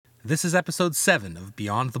This is episode 7 of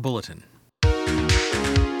Beyond the Bulletin.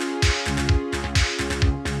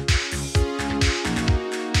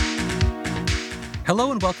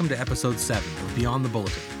 Hello and welcome to episode 7 of Beyond the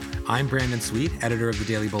Bulletin. I'm Brandon Sweet, editor of the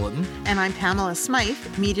Daily Bulletin. And I'm Pamela Smythe,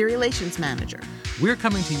 Media Relations Manager. We're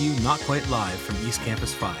coming to you not quite live from East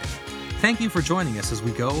Campus 5. Thank you for joining us as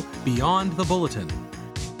we go Beyond the Bulletin.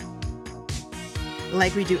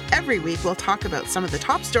 Like we do every week, we'll talk about some of the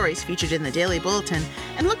top stories featured in the Daily Bulletin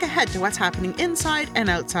and look ahead to what's happening inside and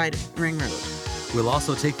outside Ring Road. We'll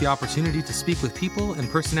also take the opportunity to speak with people and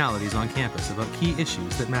personalities on campus about key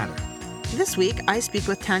issues that matter. This week, I speak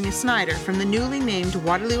with Tanya Snyder from the newly named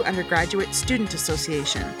Waterloo Undergraduate Student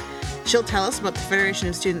Association. She'll tell us about the Federation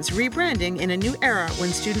of Students rebranding in a new era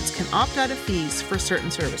when students can opt out of fees for certain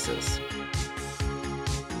services.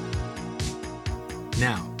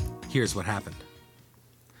 Now, here's what happened.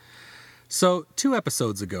 So, 2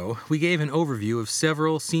 episodes ago, we gave an overview of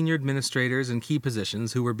several senior administrators and key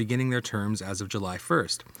positions who were beginning their terms as of July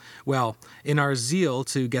 1st. Well, in our zeal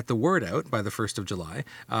to get the word out by the 1st of July,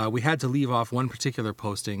 we had to leave off one particular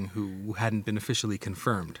posting who hadn't been officially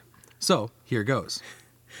confirmed. So, here goes.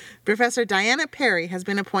 Professor Diana Perry has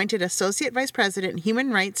been appointed Associate Vice President in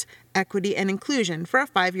Human Rights, Equity, and Inclusion for a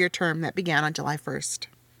 5-year term that began on July 1st.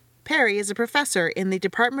 Perry is a professor in the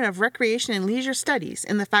Department of Recreation and Leisure Studies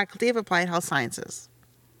in the Faculty of Applied Health Sciences.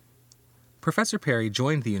 Professor Perry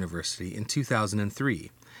joined the university in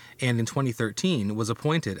 2003 and in 2013 was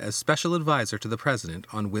appointed as Special Advisor to the President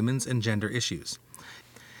on women's and gender issues.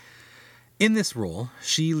 In this role,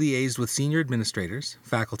 she liaised with senior administrators,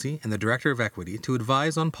 faculty, and the Director of Equity to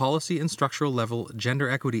advise on policy and structural level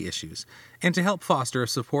gender equity issues and to help foster a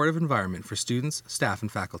supportive environment for students, staff,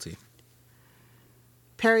 and faculty.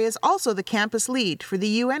 Perry is also the campus lead for the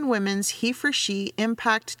UN Women's He-for-She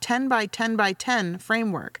Impact 10 by 10 by 10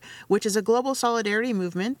 framework, which is a global solidarity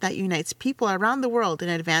movement that unites people around the world in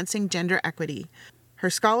advancing gender equity.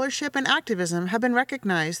 Her scholarship and activism have been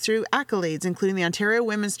recognized through accolades, including the Ontario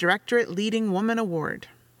Women's Directorate Leading Woman Award.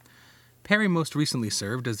 Perry most recently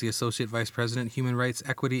served as the Associate Vice President, Human Rights,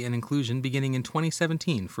 Equity, and Inclusion beginning in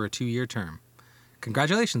 2017 for a 2-year term.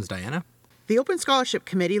 Congratulations, Diana. The Open Scholarship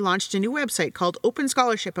Committee launched a new website called Open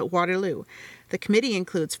Scholarship at Waterloo. The committee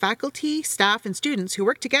includes faculty, staff, and students who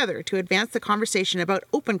work together to advance the conversation about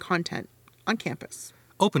open content on campus.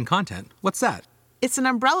 Open content? What's that? It's an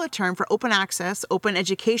umbrella term for open access, open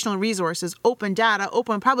educational resources, open data,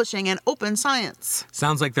 open publishing, and open science.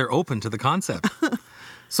 Sounds like they're open to the concept.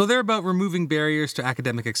 So they're about removing barriers to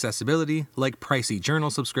academic accessibility, like pricey journal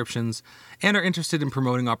subscriptions, and are interested in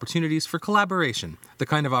promoting opportunities for collaboration, the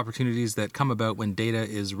kind of opportunities that come about when data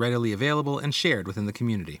is readily available and shared within the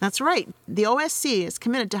community. That's right. The OSC is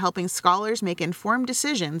committed to helping scholars make informed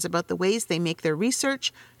decisions about the ways they make their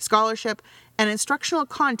research, scholarship, and instructional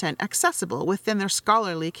content accessible within their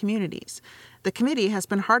scholarly communities. The committee has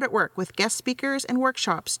been hard at work with guest speakers and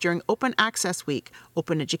workshops during Open Access Week,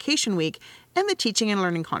 Open Education Week, and the Teaching and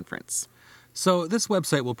Learning Conference. So this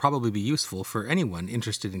website will probably be useful for anyone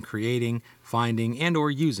interested in creating, finding, and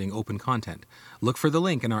or using open content. Look for the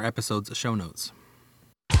link in our episode's show notes.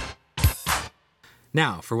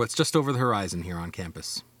 Now, for what's just over the horizon here on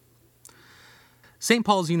campus. St.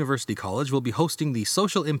 Paul's University College will be hosting the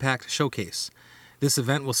Social Impact Showcase. This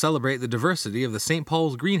event will celebrate the diversity of the St.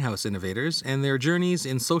 Paul's Greenhouse innovators and their journeys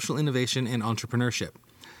in social innovation and entrepreneurship.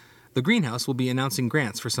 The Greenhouse will be announcing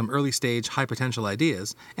grants for some early-stage, high-potential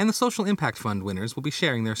ideas, and the Social Impact Fund winners will be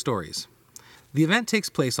sharing their stories. The event takes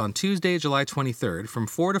place on Tuesday, July 23rd from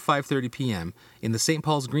 4 to 5:30 p.m. in the St.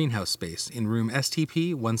 Paul's Greenhouse space in room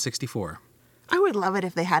STP 164. I would love it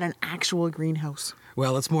if they had an actual greenhouse.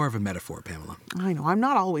 Well, it's more of a metaphor, Pamela. I know, I'm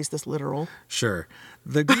not always this literal. Sure.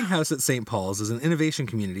 The Greenhouse at St. Paul's is an innovation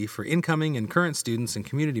community for incoming and current students and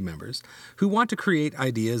community members who want to create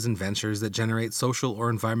ideas and ventures that generate social or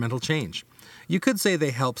environmental change. You could say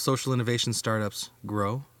they help social innovation startups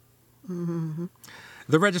grow. Mm-hmm.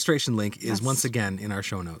 The registration link is once again in our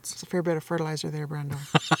show notes. It's a fair bit of fertilizer there, Brando.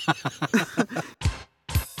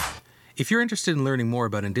 If you're interested in learning more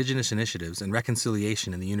about Indigenous initiatives and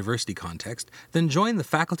reconciliation in the university context, then join the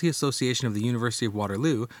Faculty Association of the University of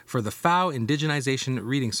Waterloo for the FAO Indigenization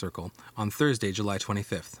Reading Circle on Thursday, July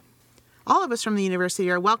 25th. All of us from the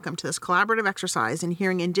university are welcome to this collaborative exercise in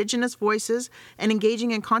hearing Indigenous voices and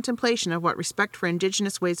engaging in contemplation of what respect for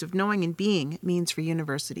Indigenous ways of knowing and being means for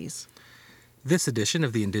universities. This edition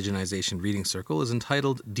of the Indigenization Reading Circle is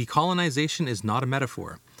entitled Decolonization is Not a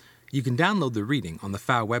Metaphor. You can download the reading on the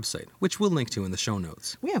FAO website, which we'll link to in the show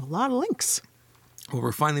notes. We have a lot of links. Well,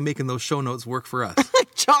 we're finally making those show notes work for us.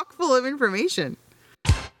 Chock full of information.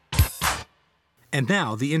 And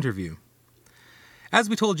now, the interview. As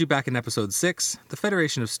we told you back in episode 6, the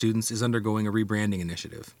Federation of Students is undergoing a rebranding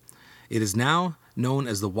initiative. It is now known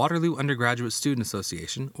as the Waterloo Undergraduate Student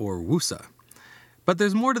Association, or WUSA. But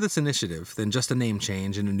there's more to this initiative than just a name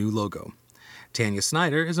change and a new logo. Tanya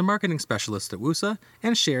Snyder is a marketing specialist at WUSA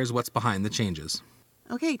and shares what's behind the changes.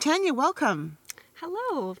 Okay, Tanya, welcome.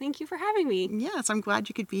 Hello, thank you for having me. Yes, I'm glad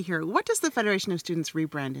you could be here. What does the Federation of Students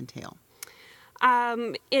rebrand entail?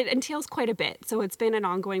 It entails quite a bit. So it's been an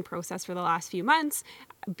ongoing process for the last few months.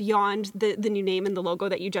 Beyond the new name and the logo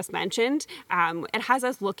that you just mentioned, it has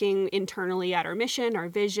us looking internally at our mission, our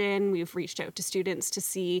vision. We've reached out to students to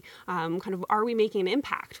see are we making an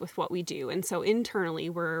impact with what we do? And so internally,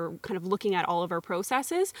 we're kind of looking at all of our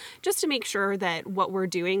processes just to make sure that what we're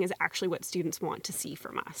doing is actually what students want to see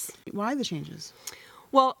from us. Why the changes?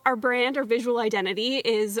 Well, our brand, our visual identity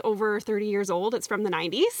is over 30 years old. It's from the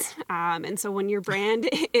 90s. And so when your brand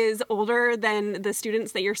is older than the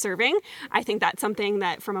students that you're serving, I think that's something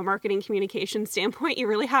that from a marketing communication standpoint, you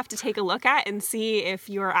really have to take a look at and see if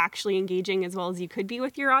you're actually engaging as well as you could be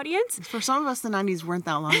with your audience. For some of us, the 90s weren't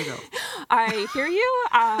that long ago. I hear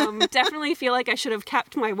you. Definitely feel like I should have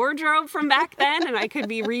kept my wardrobe from back then and I could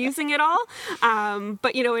be reusing it all.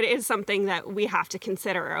 But, it is something that we have to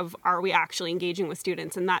consider of, are we actually engaging with students?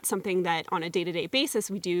 And that's something that on a day-to-day basis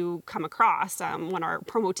we do come across when our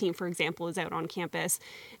promo team, for example, is out on campus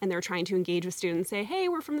and they're trying to engage with students, say, hey,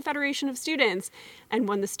 we're from the Federation of Students. And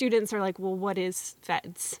when the students are like, well, what is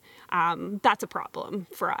FEDS? That's a problem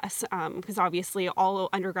for us because obviously all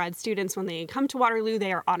undergrad students, when they come to Waterloo,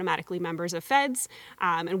 they are automatically members of FEDS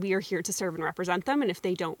and we are here to serve and represent them. And if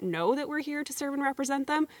they don't know that we're here to serve and represent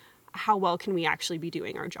them, how well can we actually be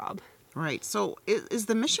doing our job? Right. So is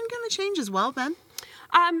the mission going to change as well then?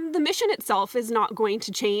 The mission itself is not going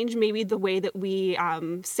to change, maybe the way that we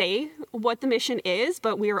say what the mission is,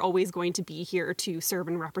 but we are always going to be here to serve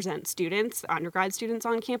and represent students, undergrad students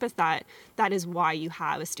on campus. That is why you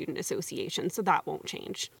have a student association, so that won't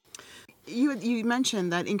change. You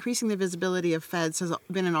mentioned that increasing the visibility of FEDS has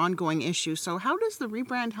been an ongoing issue. So how does the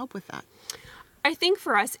rebrand help with that? I think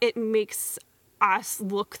for us, it makes us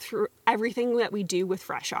look through everything that we do with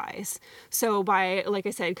fresh eyes. So by, like I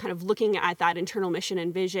said, kind of looking at that internal mission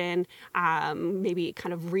and vision, maybe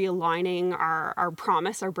kind of realigning our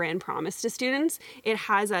promise, our brand promise to students, it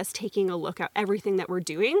has us taking a look at everything that we're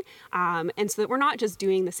doing. And so that we're not just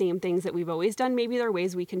doing the same things that we've always done. Maybe there are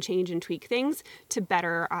ways we can change and tweak things to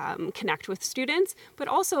better connect with students. But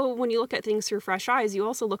also when you look at things through fresh eyes, you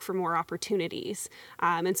also look for more opportunities.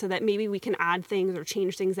 And so that maybe we can add things or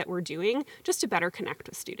change things that we're doing just to better connect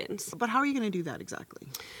with students. But how are you going to do that exactly?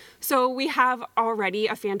 So we have already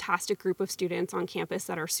a fantastic group of students on campus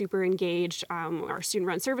that are super engaged. Our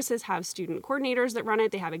student-run services have student coordinators that run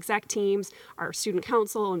it. They have exec teams, our student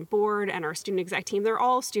council and board, and our student exec team. They're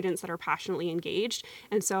all students that are passionately engaged.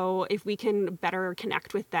 And so if we can better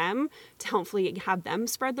connect with them to hopefully have them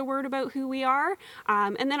spread the word about who we are,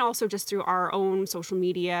 and then also just through our own social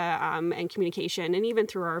media and communication, and even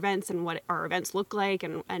through our events and what our events look like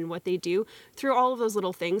and what they do, through all of those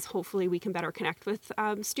little things, hopefully we can better connect with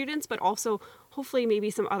students, but also hopefully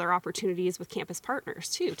maybe some other opportunities with campus partners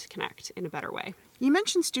too to connect in a better way. You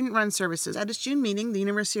mentioned student-run services. At its June meeting, the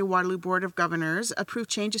University of Waterloo Board of Governors approved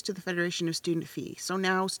changes to the Federation of Student Fee. So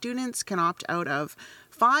now students can opt out of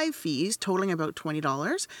 5 fees totaling about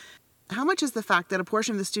 $20. How much is the fact that a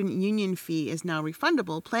portion of the student union fee is now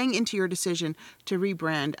refundable playing into your decision to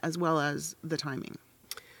rebrand as well as the timing?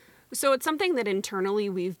 So it's something that internally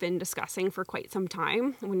we've been discussing for quite some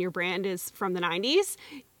time. When your brand is from the 90s,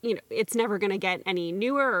 it's never going to get any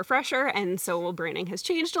newer or fresher. And so branding has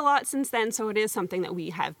changed a lot since then. So it is something that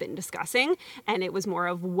we have been discussing. And it was more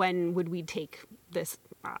of when would we take this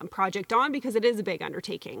project on, because it is a big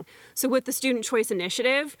undertaking. So with the Student Choice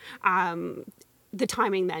Initiative, the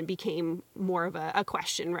timing then became more of a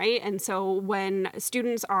question, right? And so when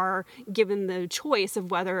students are given the choice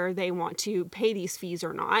of whether they want to pay these fees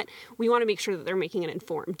or not, we want to make sure that they're making an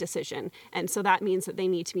informed decision. And so that means that they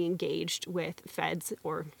need to be engaged with FEDS,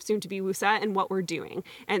 or soon to be WUSA, and what we're doing.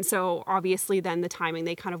 And so obviously then the timing,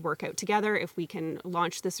 they kind of work out together. If we can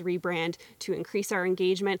launch this rebrand to increase our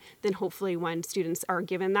engagement, then hopefully when students are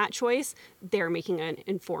given that choice, they're making an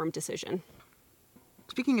informed decision.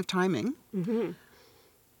 Speaking of timing,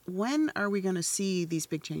 when are we going to see these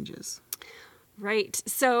big changes? Right.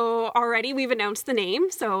 So already we've announced the name.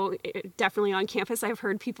 So definitely on campus, I've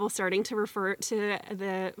heard people starting to refer to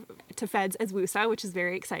FEDS as WUSA, which is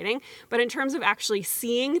very exciting. But in terms of actually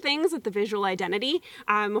seeing things with the visual identity,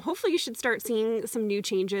 hopefully you should start seeing some new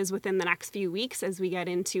changes within the next few weeks as we get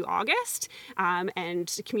into August.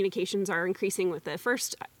 And communications are increasing with the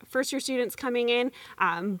first first year students coming in.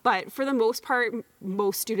 But for the most part,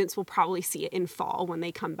 most students will probably see it in fall when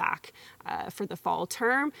they come back for the fall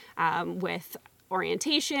term with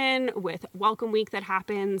orientation, with Welcome Week that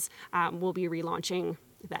happens. We'll be relaunching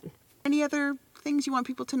then. Any other things you want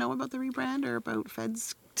people to know about the rebrand or about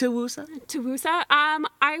Feds Tawusa? Tawusa,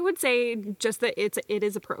 I would say just that it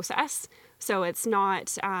is a process. So it's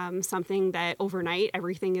not something that overnight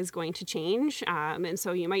everything is going to change. And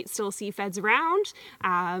so you might still see Feds around,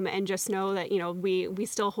 and just know that, we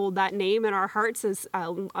still hold that name in our hearts as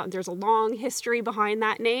there's a long history behind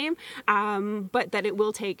that name, but that it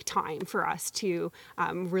will take time for us to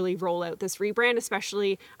really roll out this rebrand,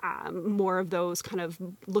 especially more of those kind of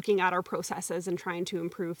looking at our processes and trying to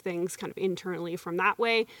improve things kind of internally from that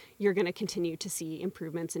way. You're going to continue to see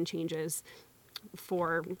improvements and changes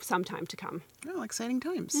for some time to come. Oh, exciting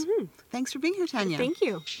times. Mm-hmm. Thanks for being here, Tanya. Thank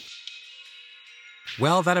you.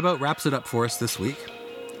 Well, that about wraps it up for us this week.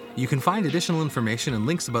 You can find additional information and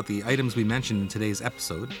links about the items we mentioned in today's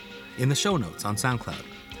episode in the show notes on SoundCloud.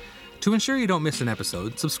 To ensure you don't miss an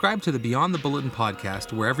episode, subscribe to the Beyond the Bulletin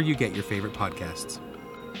podcast wherever you get your favorite podcasts.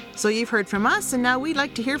 So you've heard from us, and now we'd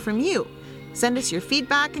like to hear from you. Send us your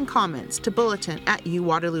feedback and comments to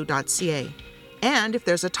bulletin@uwaterloo.ca. And if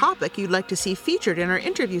there's a topic you'd like to see featured in our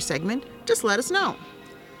interview segment, just let us know.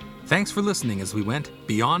 Thanks for listening as we went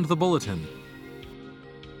Beyond the Bulletin.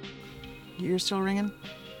 You're still ringing?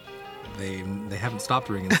 They haven't stopped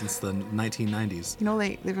ringing since the 1990s.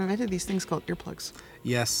 They've invented these things called earplugs.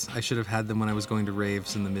 Yes, I should have had them when I was going to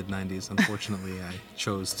raves in the mid-90s. Unfortunately, I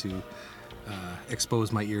chose to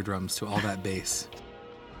expose my eardrums to all that bass.